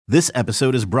This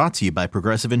episode is brought to you by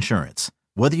Progressive Insurance.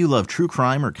 Whether you love true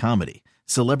crime or comedy,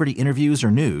 celebrity interviews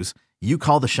or news, you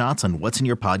call the shots on what's in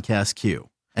your podcast queue.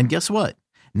 And guess what?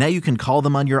 Now you can call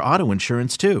them on your auto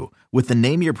insurance too with the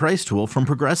Name Your Price tool from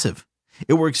Progressive.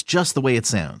 It works just the way it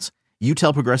sounds. You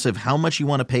tell Progressive how much you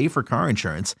want to pay for car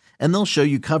insurance, and they'll show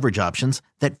you coverage options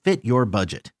that fit your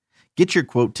budget. Get your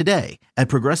quote today at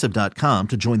Progressive.com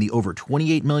to join the over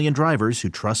 28 million drivers who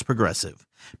trust Progressive.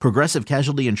 Progressive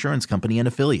Casualty Insurance Company and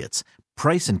Affiliates.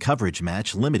 Price and coverage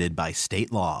match limited by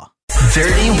state law.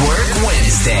 Dirty Work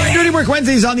Wednesday. Dirty Work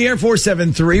Wednesday is on the air,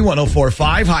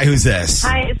 473-1045. Hi, who's this?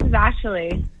 Hi, this is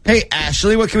Ashley. Hey,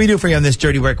 Ashley, what can we do for you on this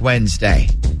Dirty Work Wednesday?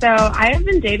 So I have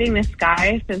been dating this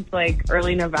guy since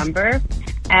early November,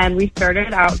 and we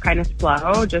started out kind of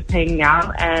slow, just hanging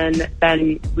out, and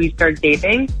then we started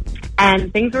dating,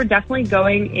 and things were definitely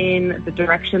going in the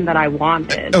direction that I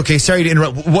wanted. Okay, sorry to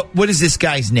interrupt. What is this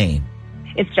guy's name?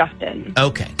 It's Justin.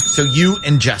 Okay, so you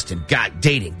and Justin got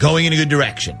dating, going in a good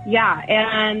direction. Yeah,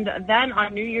 and then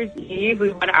on New Year's Eve,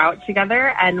 we went out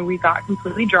together, and we got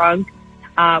completely drunk,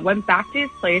 went back to his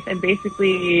place, and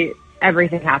basically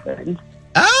everything happened.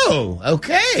 Oh,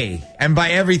 okay. And by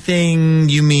everything,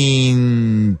 you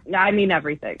mean... I mean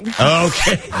everything.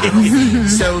 Okay.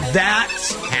 So that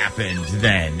happened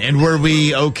then. And were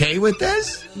we okay with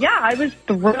this? Yeah, I was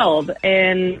thrilled.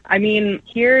 And I mean,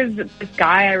 here's this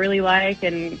guy I really like,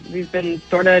 and we've been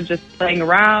sort of just playing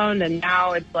around, and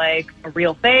now it's like a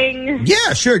real thing.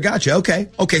 Yeah, sure. Gotcha. Okay.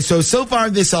 Okay. So far,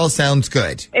 this all sounds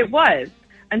good. It was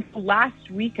until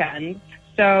last weekend.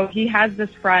 So he has this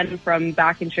friend from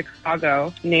back in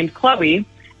Chicago named Chloe,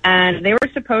 and they were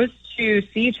supposed to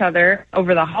see each other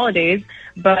over the holidays,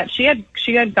 but she had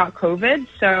got COVID,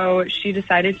 so she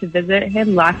decided to visit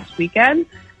him last weekend.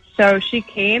 So she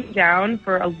came down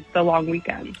for the long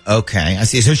weekend. Okay, I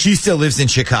see. So she still lives in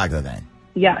Chicago then?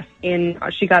 Yes,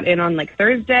 she got in on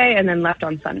Thursday and then left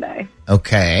on Sunday.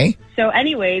 Okay. So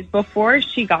anyways, before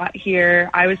she got here,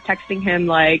 I was texting him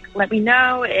let me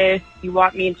know if you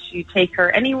want me to take her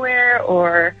anywhere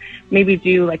or maybe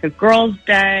do a girls'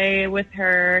 day with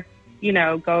her,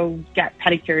 go get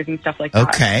pedicures and stuff like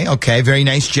that. Okay. Very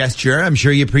nice gesture. I'm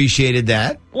sure you appreciated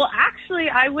that. Well, actually,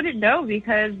 I wouldn't know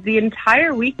because the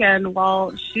entire weekend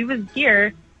while she was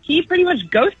here, he pretty much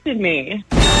ghosted me.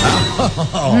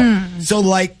 Oh. So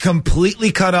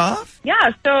completely cut off?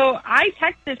 Yeah, so I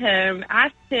texted him,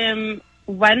 asked him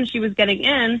when she was getting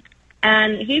in,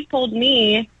 and he told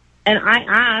me, and I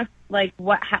asked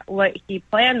what he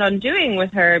planned on doing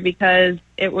with her because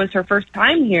it was her first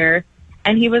time here,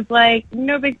 and he was like,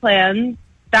 no big plans.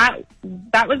 That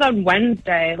was on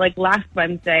Wednesday, last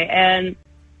Wednesday, and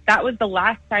that was the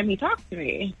last time he talked to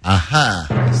me.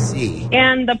 I see.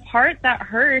 And the part that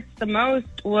hurts the most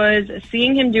was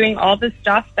seeing him doing all this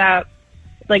stuff all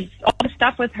the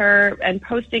stuff with her and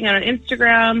posting it on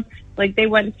Instagram. They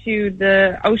went to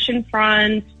the ocean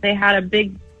front. They had a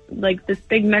big, this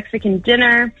big Mexican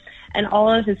dinner, and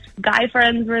all of his guy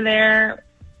friends were there.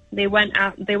 They went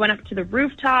up to the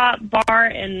rooftop bar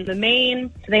in the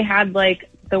Maine. They had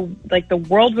the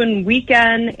whirlwind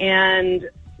weekend, and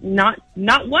not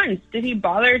once did he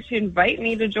bother to invite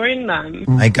me to join them.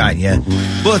 I got you.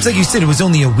 Well, it's like you said, it was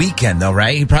only a weekend, though,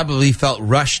 right? He probably felt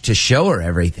rushed to show her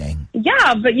everything.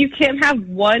 Yeah, but you can't have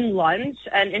one lunch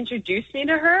and introduce me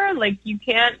to her. You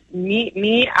can't meet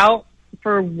me out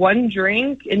for one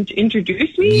drink and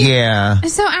introduce me. Yeah.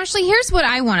 So, Ashley, here's what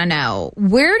I want to know.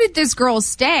 Where did this girl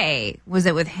stay? Was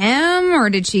it with him, or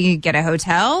did she get a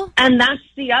hotel? And that's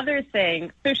the other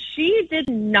thing. So she did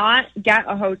not get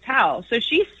a hotel. So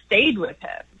she stayed with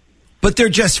him. But they're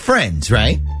just friends,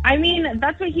 right? I mean,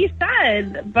 that's what he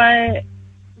said. But,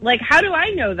 how do I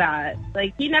know that?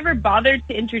 He never bothered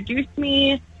to introduce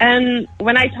me. And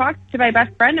when I talked to my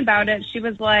best friend about it, she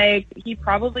was like, he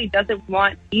probably doesn't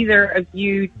want either of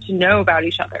you to know about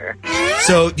each other.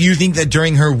 So do you think that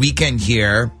during her weekend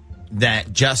here,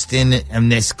 that Justin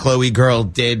and this Chloe girl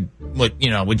did what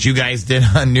you guys did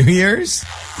on New Year's?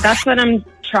 That's what I'm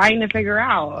trying to figure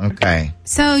out. Okay.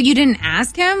 So you didn't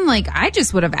ask him? I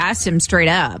just would have asked him straight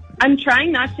up. I'm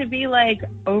trying not to be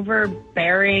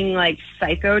overbearing,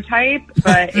 psycho type,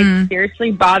 but it's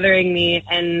seriously bothering me,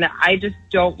 and I just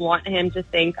don't want him to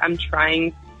think I'm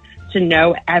trying to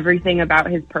know everything about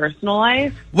his personal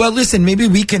life. Well, listen, maybe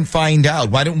we can find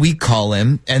out. Why don't we call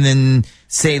him and then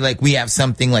say we have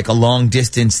something a long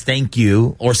distance thank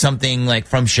you or something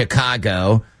from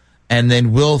Chicago, and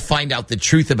then we'll find out the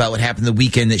truth about what happened the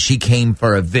weekend that she came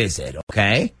for a visit,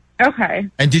 okay? Okay.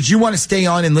 And did you want to stay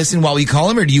on and listen while we call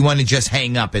him, or do you want to just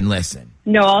hang up and listen?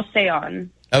 No, I'll stay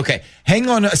on. Okay. Hang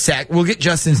on a sec. We'll get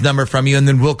Justin's number from you, and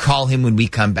then we'll call him when we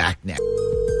come back next.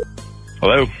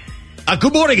 Hello.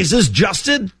 Good morning. Is this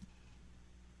Justin?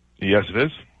 Yes, it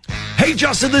is. Hey,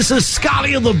 Justin, this is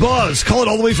Scotty and the Buzz calling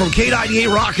all the way from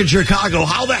K98 Rock in Chicago.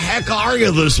 How the heck are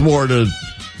you this morning?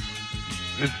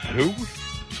 This is who?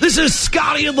 This is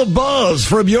Scotty and the Buzz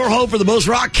from your home for the most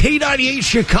rock, K98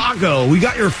 Chicago. We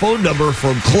got your phone number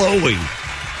from Chloe.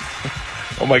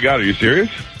 Oh, my God. Are you serious?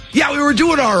 Yeah, we were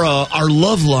doing our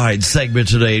Love Line segment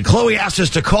today, and Chloe asked us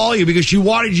to call you because she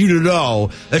wanted you to know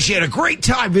that she had a great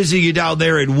time visiting you down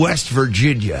there in West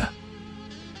Virginia.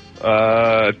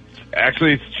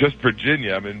 Actually, it's just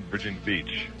Virginia. I'm in Virginia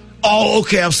Beach. Oh,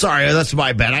 okay. I'm sorry. That's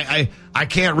my bad. I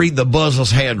can't read the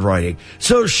Buzz's handwriting.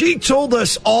 So she told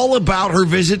us all about her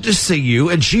visit to see you,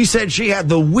 and she said she had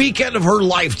the weekend of her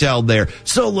life down there.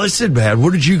 So listen, man,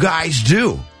 what did you guys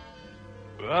do?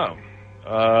 Oh.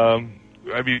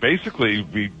 I mean, basically,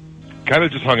 we kind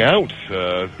of just hung out.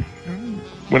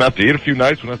 Went out to eat a few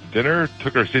nights, went out to dinner,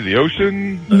 took her to see the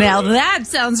ocean. Now that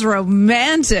sounds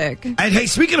romantic. And hey,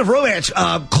 speaking of romance,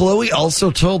 Chloe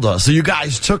also told us, so you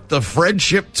guys took the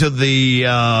friendship to the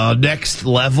next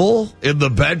level in the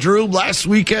bedroom last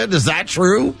weekend. Is that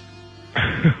true?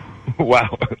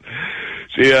 Wow.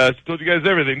 She told you guys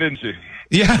everything, didn't she?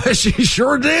 Yeah, she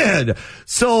sure did.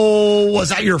 So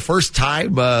was that your first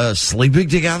time sleeping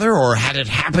together, or had it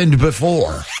happened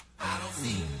before?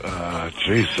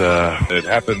 It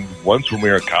happened once when we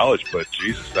were in college, but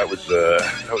Jesus, that was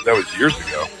years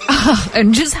ago.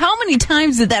 And just how many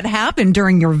times did that happen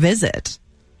during your visit?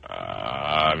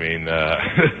 I mean,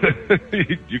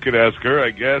 you could ask her,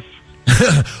 I guess.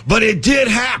 But it did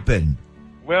happen.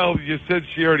 Well, you said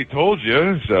she already told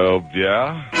you, so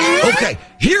yeah. Okay,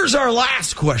 here's our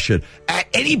last question. At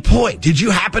any point, did you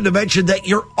happen to mention that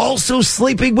you're also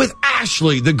sleeping with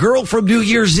Ashley, the girl from New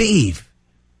Year's Eve?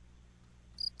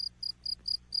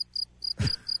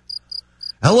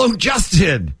 Hello,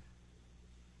 Justin.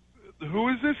 Who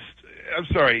is this? I'm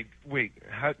sorry. Wait,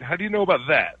 how do you know about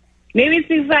that? Maybe it's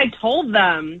because I told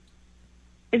them.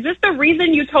 Is this the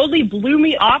reason you totally blew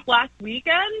me off last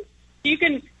weekend? You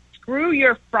can screw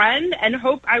your friend and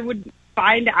hope I would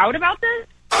find out about this?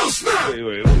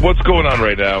 Wait, what's going on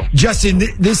right now? Justin,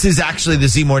 this is actually the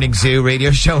Z Morning Zoo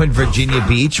radio show in Virginia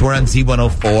Beach. We're on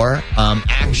Z104.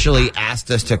 Ashley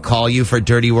asked us to call you for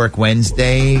Dirty Work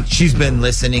Wednesday. She's been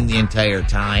listening the entire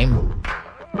time.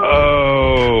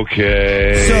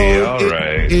 Okay. So all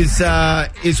right.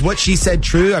 Is what she said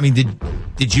true? I mean,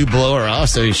 did you blow her off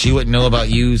so she wouldn't know about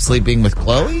you sleeping with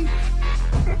Chloe?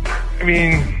 I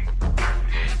mean,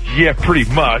 yeah, pretty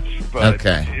much. But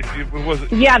okay. It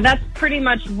wasn't. Yeah, that's pretty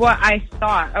much what I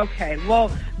thought. Okay,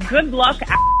 well, good luck.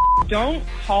 Don't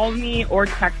call me or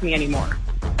text me anymore.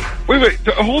 Wait,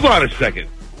 hold on a second.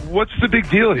 What's the big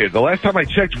deal here? The last time I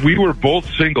checked, we were both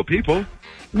single people.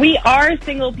 We are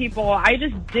single people. I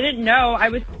just didn't know I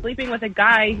was sleeping with a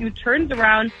guy who turns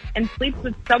around and sleeps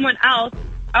with someone else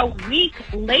a week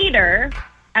later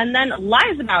and then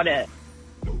lies about it.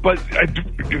 But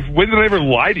when did I ever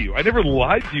lie to you? I never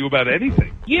lied to you about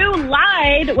anything. You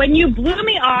lied when you blew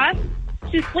me off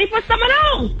to sleep with someone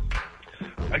else.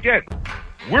 Again,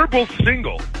 we're both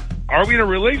single. Are we in a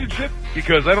relationship?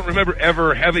 Because I don't remember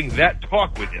ever having that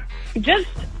talk with you. Just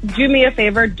do me a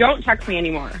favor. Don't text me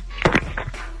anymore.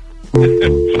 Fine.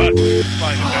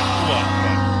 Fine.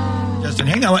 Justin,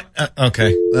 hang on.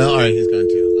 Okay. Well, all right, he's gone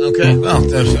too. Okay. Well,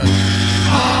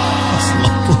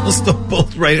 let's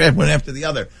both right one after the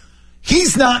other.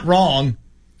 He's not wrong.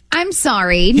 I'm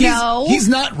sorry. He's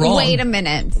not wrong. Wait a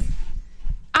minute.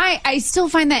 I still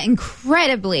find that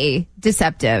incredibly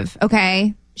deceptive,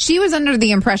 okay? She was under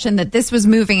the impression that this was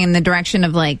moving in the direction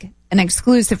of, like, an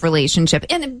exclusive relationship.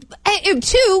 And,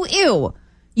 ew.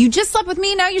 You just slept with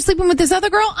me, now you're sleeping with this other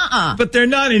girl? But they're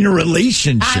not in a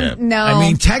relationship. No. I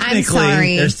mean, technically,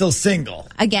 I'm they're still single.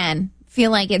 Again,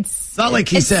 feel like it's not like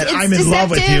he said, I'm in deceptive.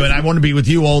 love with you and I want to be with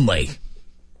you only.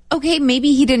 Okay,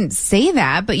 maybe he didn't say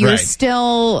that, but you're Right.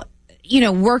 still,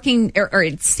 working, or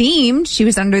it seemed she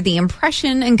was under the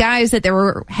impression, and guys, that they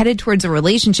were headed towards a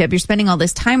relationship. You're spending all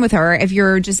this time with her. If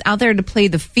you're just out there to play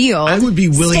the field, I would be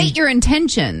willing. State your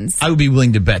intentions. I would be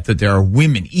willing to bet that there are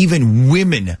women, even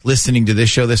women listening to this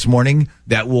show this morning,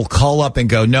 that will call up and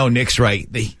go, no, Nick's right.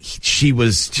 She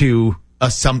was too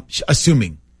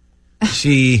assuming.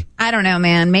 I don't know,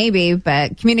 man. Maybe,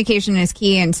 but communication is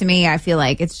key, and to me, I feel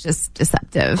like it's just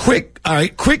deceptive.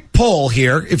 Quick poll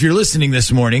here. If you're listening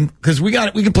this morning, because we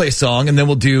can play a song and then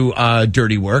we'll do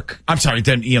Dirty Work. I'm sorry,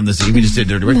 then E on the Z. We just did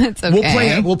Dirty Work. That's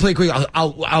okay. We'll play quick.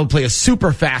 I'll play a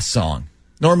super fast song.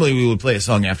 Normally we would play a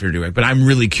song after Dirty Work, but I'm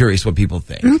really curious what people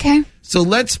think. Okay. So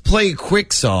let's play a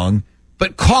quick song,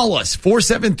 but call us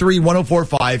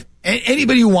 473-1045.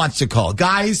 Anybody who wants to call,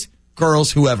 guys,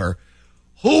 girls, whoever.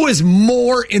 who is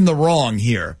more in the wrong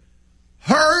here?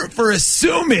 Her for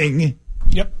assuming,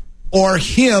 or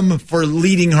him for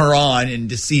leading her on and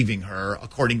deceiving her,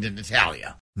 according to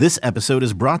Natalia. This episode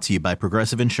is brought to you by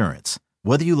Progressive Insurance.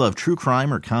 Whether you love true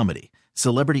crime or comedy,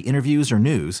 celebrity interviews or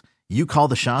news, you call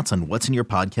the shots on what's in your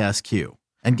podcast queue.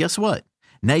 And guess what?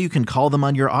 Now you can call them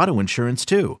on your auto insurance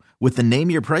too with the Name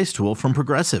Your Price tool from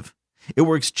Progressive. It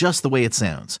works just the way it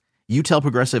sounds. You tell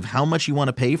Progressive how much you want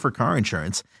to pay for car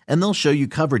insurance, and they'll show you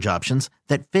coverage options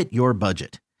that fit your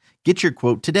budget. Get your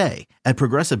quote today at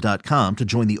Progressive.com to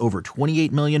join the over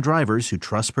 28 million drivers who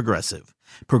trust Progressive.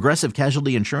 Progressive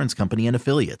Casualty Insurance Company and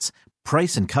Affiliates.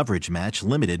 Price and coverage match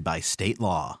limited by state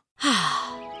law.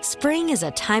 Spring is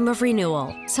a time of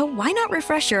renewal, so why not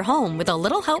refresh your home with a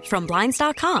little help from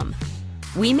Blinds.com?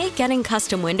 We make getting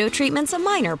custom window treatments a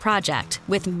minor project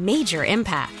with major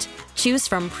impact. Choose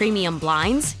from premium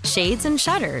blinds, shades, and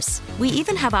shutters. We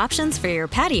even have options for your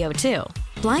patio, too.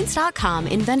 Blinds.com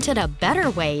invented a better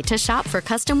way to shop for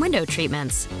custom window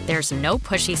treatments. There's no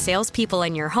pushy salespeople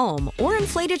in your home or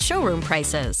inflated showroom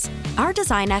prices. Our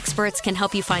design experts can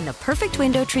help you find the perfect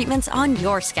window treatments on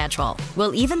your schedule.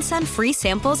 We'll even send free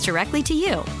samples directly to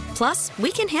you. Plus,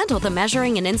 we can handle the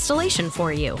measuring and installation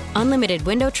for you. Unlimited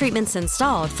window treatments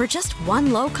installed for just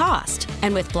one low cost.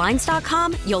 And with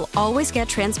Blinds.com, you'll always get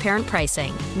transparent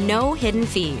pricing. No hidden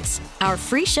fees. Our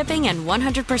free shipping and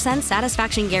 100%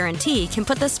 satisfaction guarantee can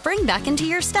put the spring back into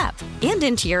your step and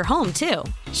into your home, too.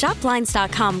 Shop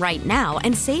Blinds.com right now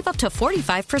and save up to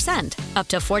 45%. Up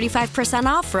to 45%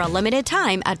 off for a limited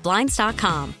time at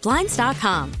Blinds.com.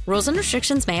 Blinds.com. Rules and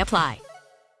restrictions may apply.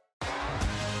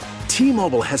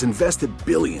 T-Mobile has invested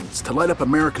billions to light up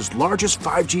America's largest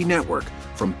 5G network,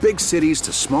 from big cities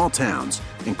to small towns,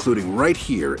 including right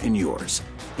here in yours.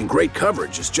 And great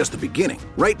coverage is just the beginning.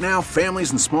 Right now,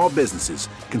 families and small businesses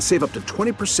can save up to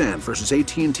 20% versus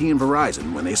AT&T and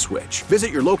Verizon when they switch.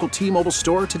 Visit your local T-Mobile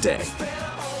store today.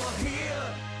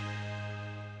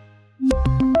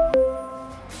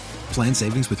 Plan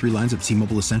savings with 3 lines of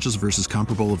T-Mobile Essentials versus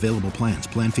comparable available plans.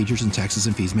 Plan features and taxes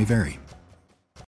and fees may vary.